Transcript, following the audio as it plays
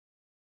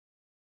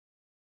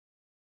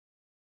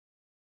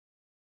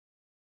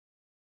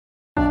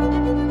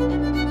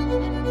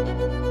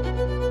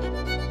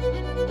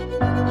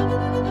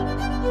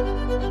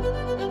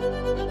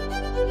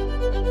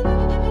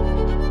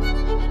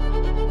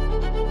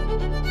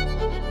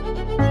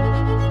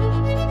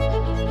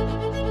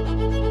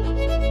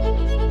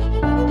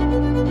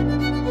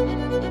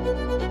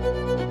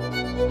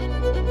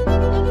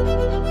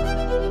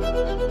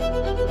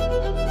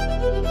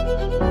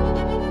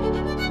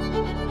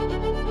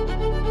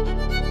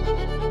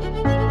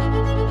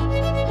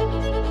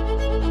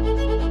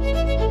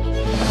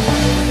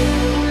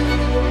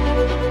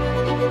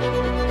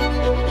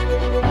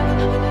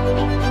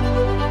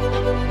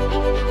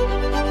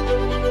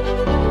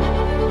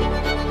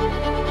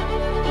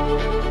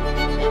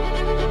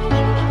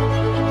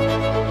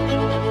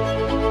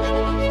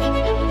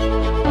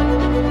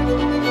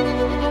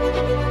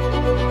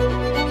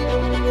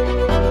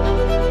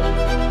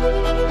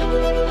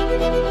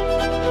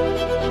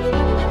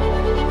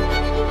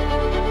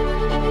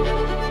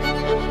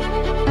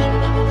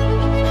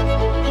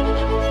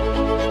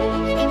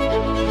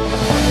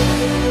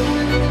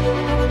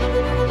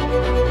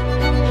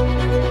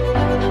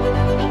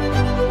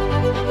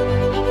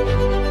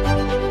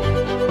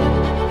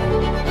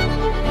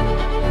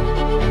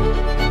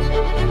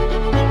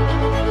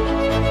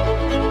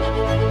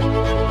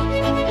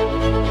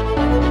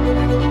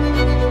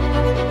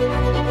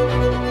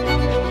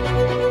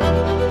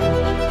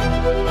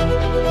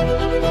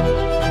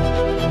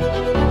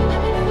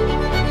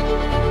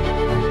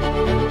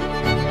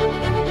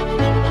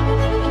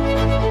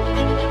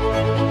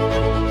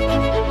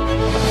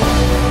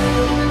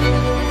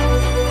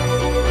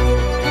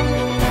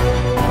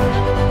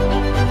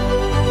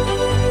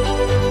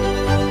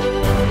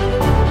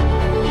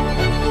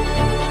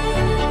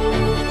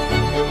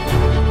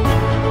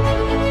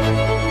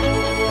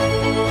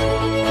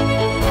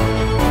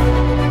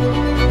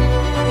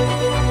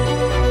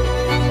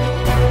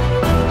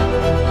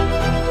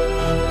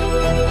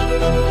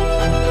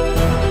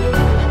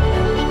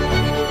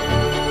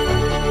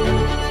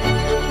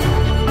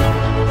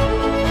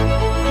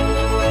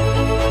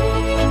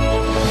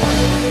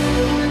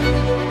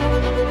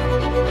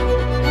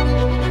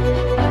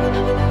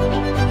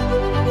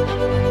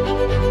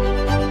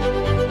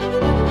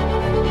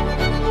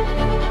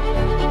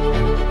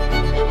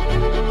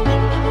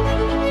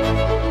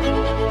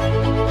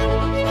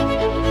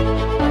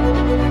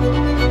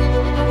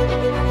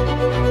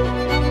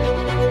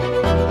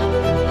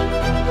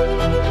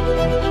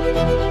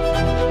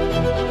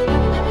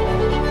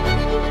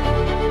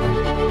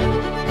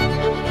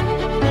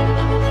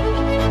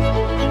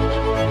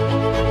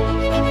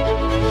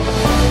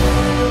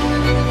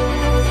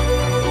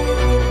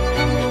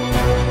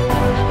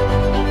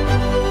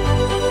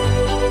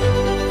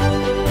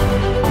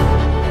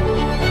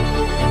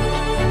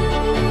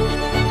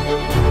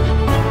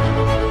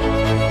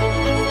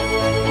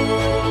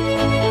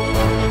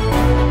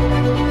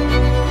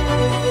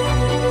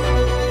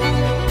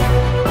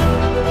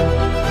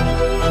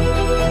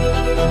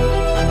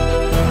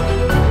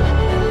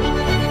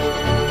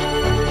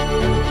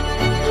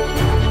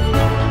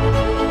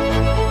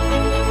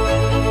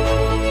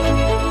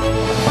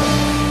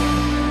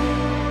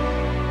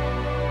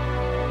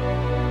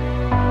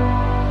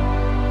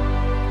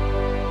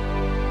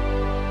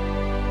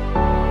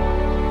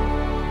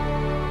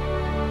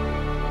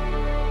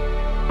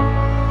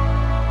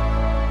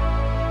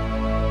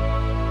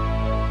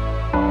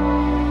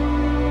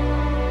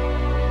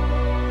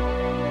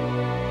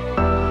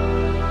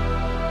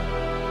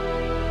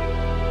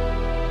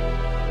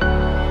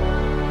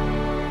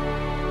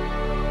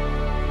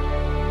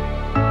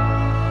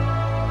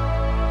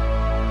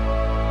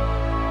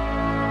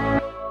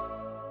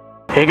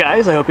Hey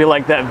guys, I hope you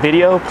liked that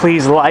video.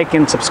 Please like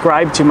and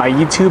subscribe to my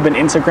YouTube and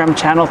Instagram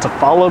channel to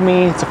follow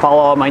me, to follow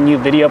all my new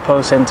video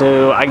posts, and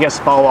to, I guess,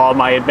 follow all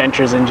my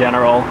adventures in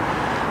general.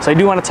 So I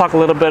do want to talk a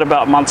little bit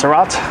about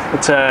Montserrat.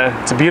 It's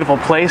a beautiful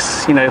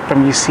place, you know,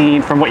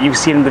 from what you've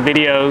seen in the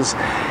videos,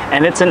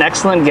 and it's an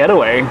excellent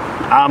getaway.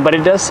 But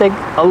it does take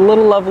a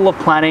little level of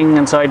planning,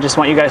 and so I just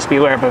want you guys to be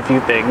aware of a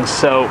few things.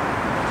 So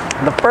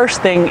the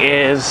first thing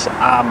is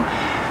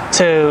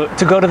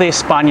to go to the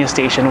España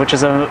station, which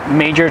is a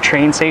major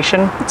train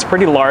station. It's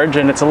pretty large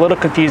and it's a little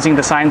confusing.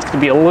 The signs could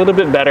be a little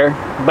bit better,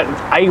 but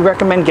I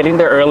recommend getting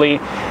there early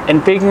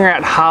and figuring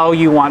out how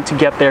you want to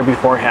get there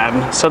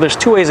beforehand. So there's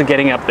two ways of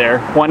getting up there.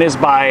 One is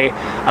by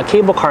a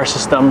cable car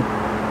system,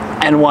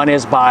 and one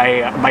is by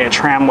a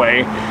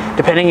tramway.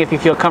 Depending if you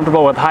feel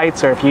comfortable with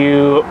heights or if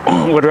you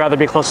would rather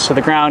be close to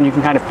the ground, you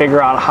can kind of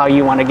figure out how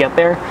you want to get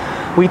there.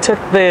 We took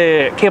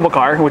the cable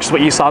car, which is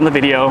what you saw in the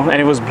video, and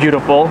it was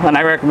beautiful, and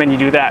I recommend you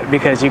do that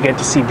because you get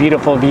to see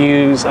beautiful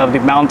views of the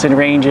mountain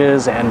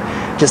ranges and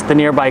just the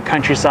nearby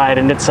countryside,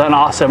 and it's an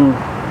awesome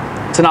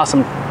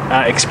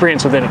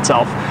experience within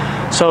itself.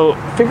 So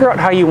figure out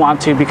how you want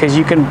to, because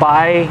you can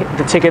buy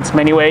the tickets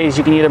many ways.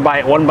 You can either buy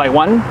it one by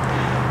one,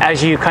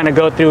 as you kind of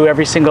go through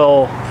every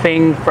single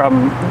thing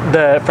from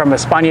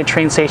España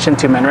train station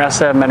to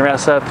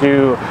Manresa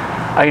through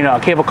a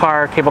cable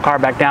car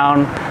back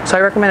down. So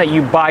I recommend that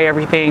you buy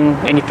everything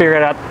and you figure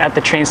it out at the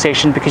train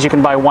station, because you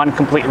can buy one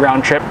complete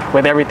round trip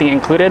with everything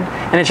included,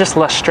 and it's just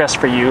less stress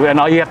for you, and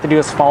all you have to do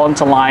is fall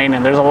into line,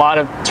 and there's a lot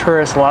of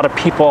tourists, a lot of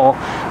people,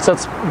 so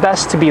it's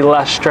best to be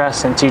less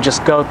stressed and to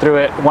just go through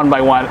it one by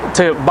one,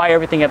 to buy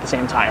everything at the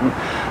same time.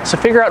 So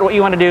figure out what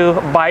you want to do,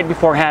 buy it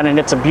beforehand, and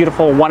it's a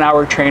beautiful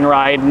 1-hour train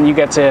ride, and you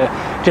get to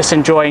just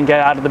enjoy and get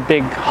out of the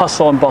big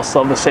hustle and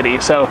bustle of the city.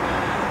 So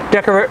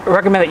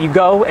recommend that you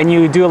go and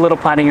you do a little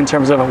planning in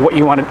terms of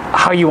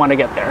how you want to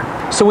get there.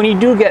 So when you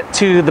do get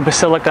to the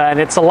Basilica, and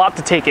it's a lot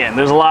to take in,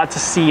 there's a lot to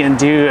see and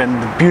do,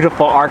 and the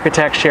beautiful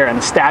architecture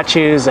and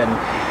statues and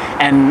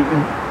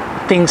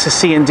things to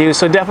see and do.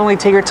 So definitely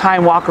take your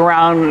time, walk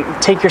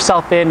around, take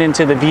yourself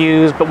into the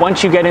views. But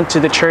once you get into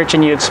the church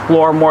and you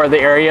explore more of the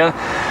area,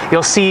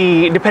 you'll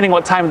see, depending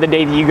what time of the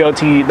day you go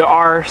to, there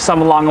are some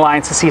long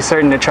lines to see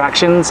certain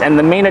attractions. And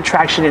the main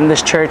attraction in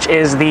this church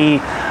is the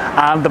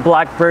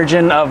Black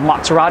Virgin of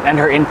Montserrat and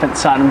her infant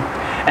son.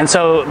 And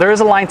so there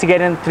is a line to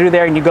get in through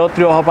there, and you go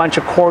through a whole bunch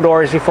of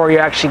corridors before you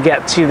actually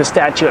get to the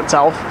statue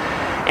itself.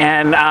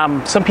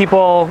 And some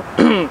people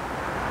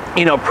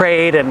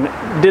prayed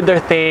and did their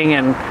thing,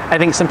 and I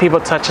think some people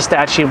touched the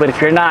statue. But if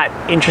you're not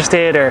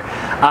interested, or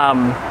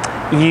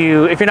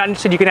if you're not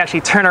interested, you can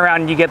actually turn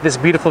around and you get this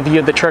beautiful view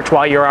of the church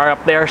while you are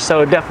up there.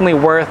 So definitely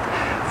worth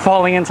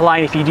falling into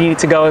line if you need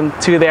to go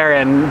into there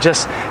and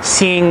just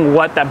seeing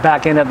what that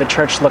back end of the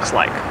church looks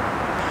like.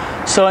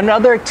 So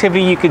another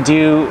activity you could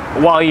do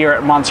while you're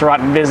at Montserrat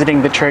and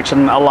visiting the church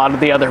and a lot of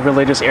the other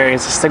religious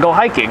areas is to go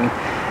hiking.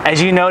 As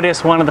you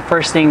notice, one of the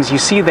first things you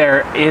see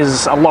there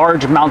is a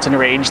large mountain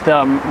range,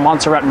 the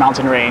Montserrat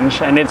Mountain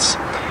Range, and it's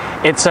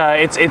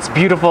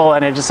beautiful,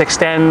 and it just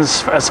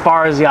extends as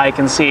far as the eye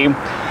can see.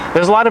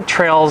 There's a lot of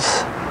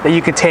trails that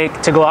you could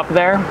take to go up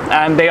there,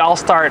 and they all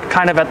start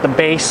kind of at the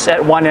base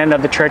at one end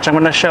of the church. I'm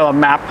going to show a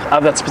map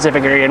of that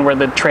specific area and where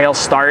the trails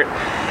start,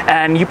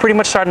 and you pretty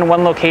much start in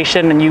one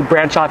location and you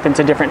branch off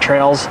into different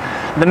trails.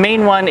 The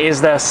main one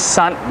is the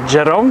Sant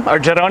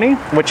Jeroni,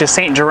 which is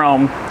St.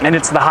 Jerome, and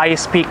it's the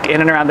highest peak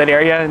in and around that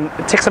area, and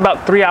it takes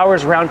about 3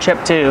 hours round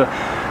trip to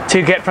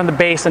get from the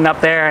base and up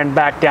there and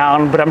back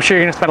down. But I'm sure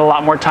you're going to spend a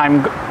lot more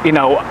time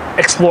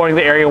exploring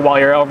the area while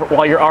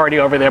you're already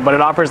over there. But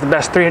it offers the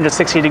best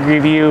 360-degree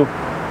view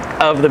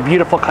of the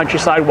beautiful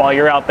countryside while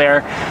you're out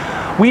there.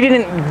 We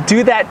didn't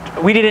do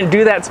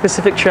that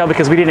specific trail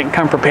because we didn't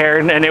come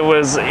prepared, and it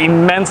was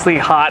immensely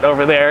hot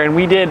over there. And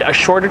we did a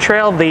shorter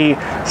trail, the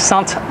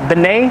Sant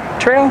Benet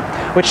trail,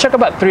 which took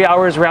about 3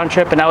 hours round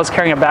trip, and I was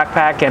carrying a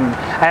backpack and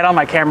I had all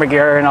my camera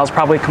gear, and I was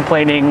probably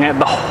complaining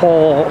the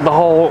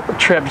whole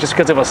trip just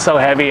because it was so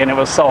heavy and it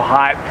was so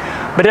hot.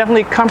 But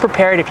definitely come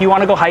prepared. If you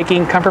want to go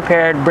hiking, come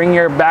prepared. Bring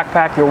your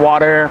backpack, your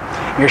water,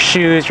 your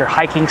shoes, your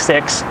hiking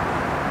sticks.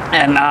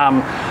 And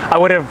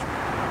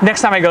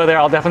next time I go there,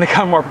 I'll definitely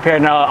come more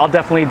prepared, and I'll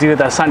definitely do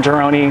the Sant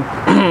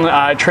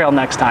Jeroni trail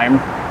next time.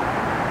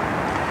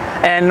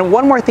 And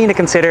one more thing to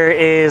consider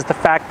is the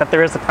fact that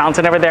there is a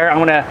fountain over there.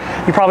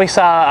 You probably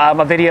saw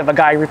a video of a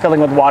guy refilling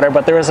with water,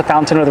 but there is a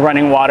fountain with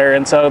running water.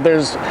 And so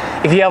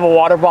if you have a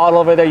water bottle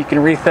over there, you can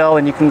refill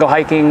and you can go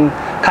hiking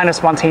kind of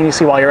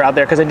spontaneously while you're out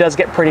there, because it does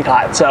get pretty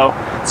hot. So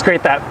it's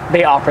great that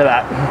they offer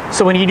that.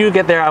 So when you do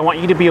get there, I want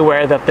you to be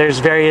aware that there's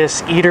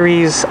various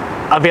eateries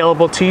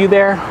available to you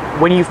there.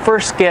 When you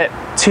first get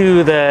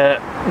to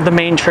the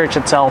main church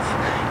itself,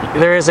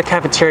 there is a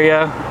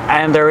cafeteria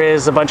and there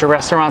is a bunch of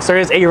restaurants. There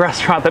is a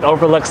restaurant that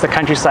overlooks the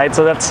countryside,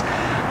 so it's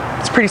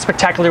pretty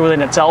spectacular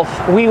within itself.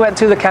 We went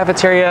to the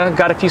cafeteria,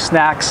 got a few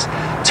snacks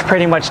to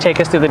pretty much take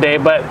us through the day,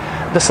 but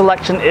the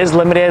selection is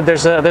limited.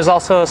 There's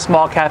also a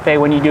small cafe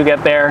when you do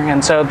get there,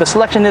 and so the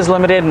selection is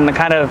limited, and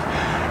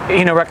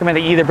recommend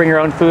that you either bring your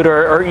own food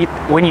or eat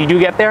when you do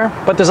get there.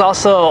 But there's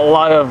also a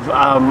lot of,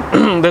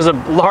 there's a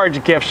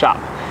large gift shop.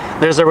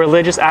 There's a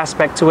religious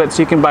aspect to it,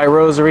 so you can buy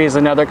rosaries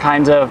and other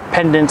kinds of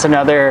pendants and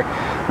other,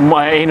 a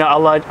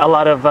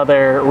lot of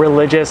other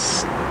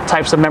religious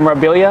types of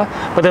memorabilia.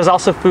 But there's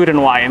also food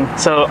and wine.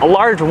 So a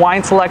large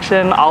wine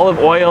selection, olive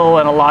oil,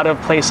 and a lot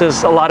of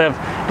places, a lot of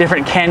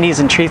different candies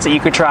and treats that you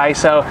could try.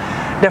 So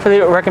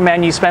definitely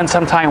recommend you spend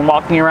some time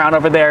walking around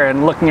over there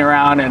and looking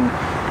around, and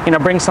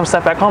bring some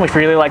stuff back home if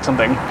you really like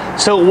something.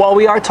 So while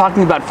we are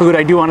talking about food,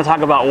 I do want to talk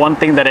about one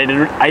thing that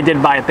I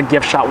did buy at the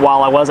gift shop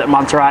while I was at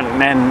Montserrat,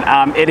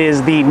 and it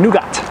is the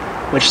nougat,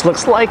 which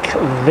looks like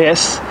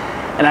this.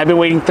 And I've been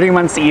waiting 3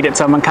 months to eat it,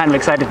 so I'm kind of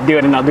excited to do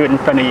it, and I'll do it in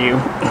front of you.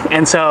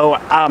 And so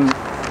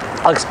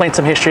I'll explain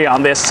some history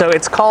on this. So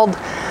it's called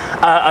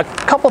a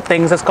couple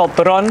things. It's called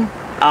turon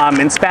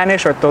in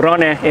Spanish, or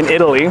turone in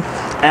Italy.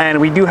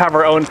 And we do have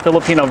our own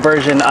Filipino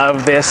version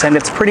of this, and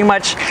it's pretty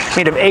much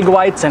made of egg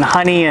whites and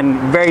honey and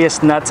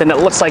various nuts, and it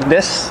looks like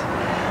this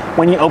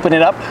when you open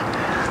it up.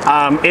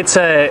 It's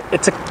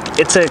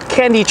a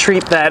candy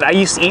treat that I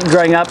used to eat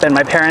growing up, and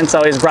my parents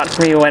always brought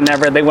to me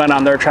whenever they went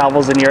on their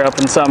travels in Europe,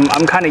 and so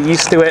I'm kind of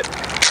used to it.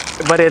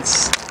 But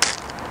it's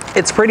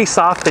pretty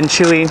soft and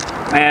chewy,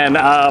 and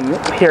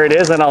here it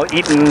is, and I'll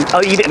eat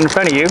it in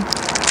front of you.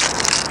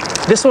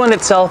 This one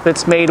itself,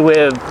 it's made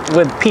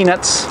with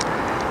peanuts.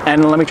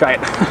 And let me try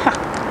it.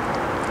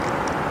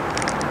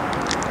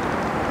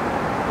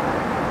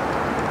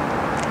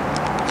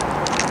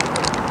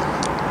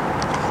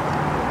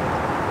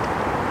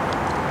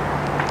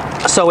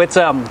 So it's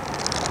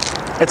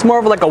more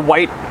of like a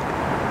white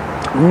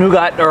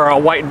nougat, or a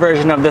white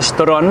version of this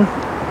turon.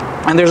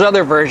 And there's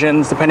other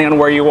versions depending on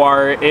where you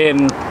are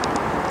in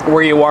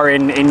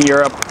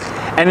Europe.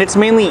 And it's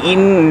mainly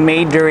eaten and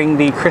made during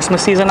the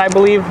Christmas season, I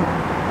believe.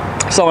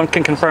 Someone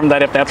can confirm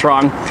that if that's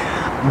wrong.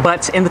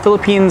 But in the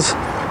Philippines,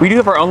 we do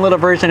have our own little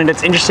version, and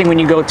it's interesting when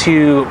you go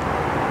to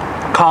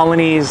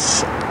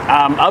colonies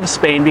of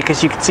Spain,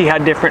 because you can see how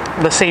different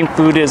the same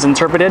food is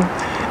interpreted.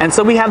 And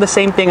so we have the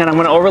same thing, and I'm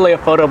going to overlay a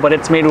photo, but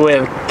it's made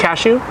with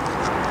cashew.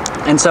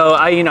 And so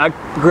I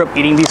grew up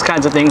eating these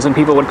kinds of things, and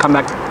people would come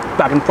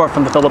back and forth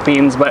from the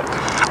Philippines. But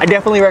I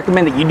definitely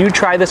recommend that you do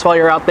try this while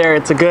you're out there.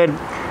 It's a good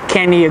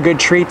candy, a good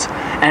treat,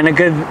 and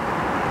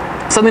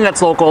something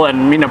that's local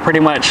and pretty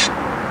much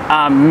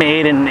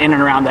made in and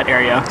around that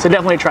area. So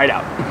definitely try it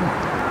out.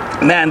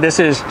 Man, this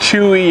is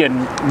chewy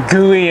and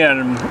gooey,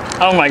 and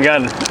oh my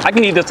god, I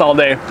can eat this all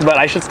day, but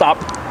I should stop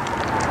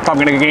if I'm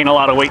gonna gain a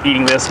lot of weight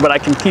eating this, but I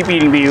can keep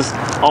eating these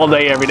all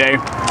day, every day.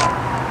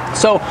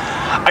 So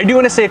I do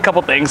want to say a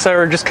couple things.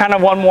 So just kind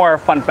of one more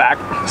fun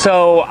fact.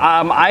 So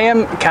I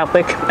am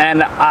Catholic,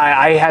 and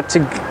I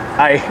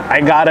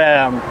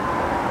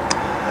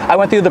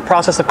went through the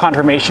process of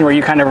confirmation, where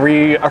you kind of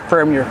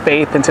reaffirm your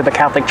faith into the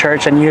Catholic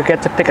Church, and you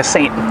get to pick a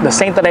saint. The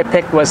saint that I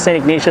picked was St.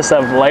 Ignatius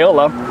of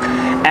Loyola,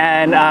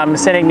 and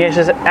St.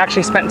 Ignatius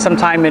actually spent some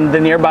time in the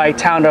nearby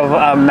town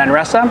of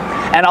Manresa,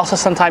 and also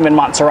some time in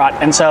Montserrat.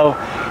 And so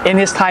in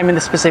his time in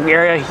the specific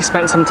area, he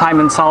spent some time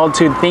in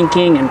solitude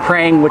thinking and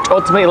praying, which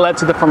ultimately led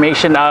to the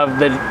formation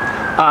of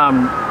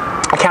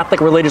a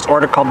Catholic religious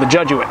order called the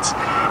Jesuits.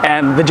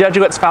 And the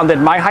Jesuits founded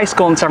my high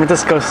school in San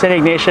Francisco, St.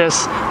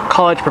 Ignatius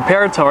College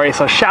Preparatory.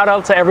 So shout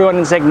out to everyone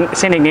in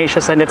St.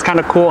 Ignatius. And it's kind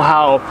of cool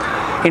how,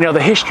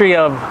 the history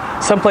of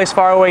someplace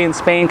far away in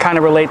Spain kind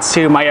of relates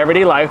to my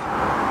everyday life.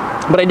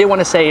 But I do want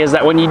to say is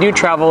that when you do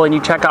travel and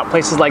you check out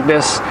places like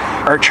this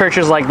or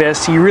churches like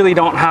this, you really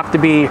don't have to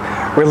be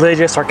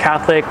religious or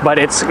Catholic, but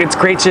it's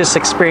great to just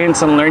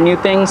experience and learn new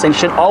things, and you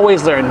should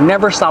always learn,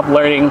 never stop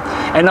learning,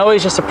 and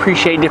always just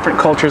appreciate different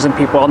cultures and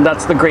people, and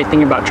that's the great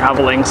thing about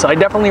traveling. So I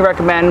definitely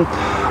recommend,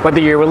 whether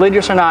you're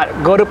religious or not,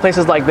 go to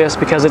places like this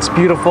because it's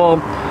beautiful,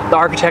 the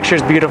architecture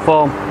is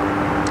beautiful,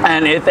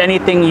 and if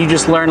anything, you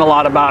just learn a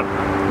lot about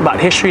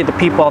history, the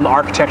people, and the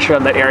architecture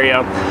of that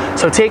area.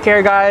 So take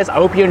care, guys. I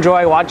hope you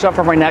enjoy. Watch out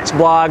for my next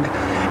vlog,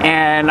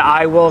 and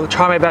I will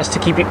try my best to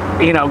keep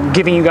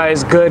giving you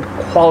guys good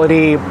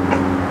quality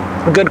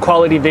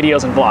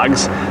videos and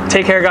vlogs.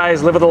 Take care,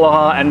 guys. Live with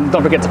aloha, and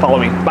don't forget to follow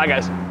me. Bye,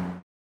 guys.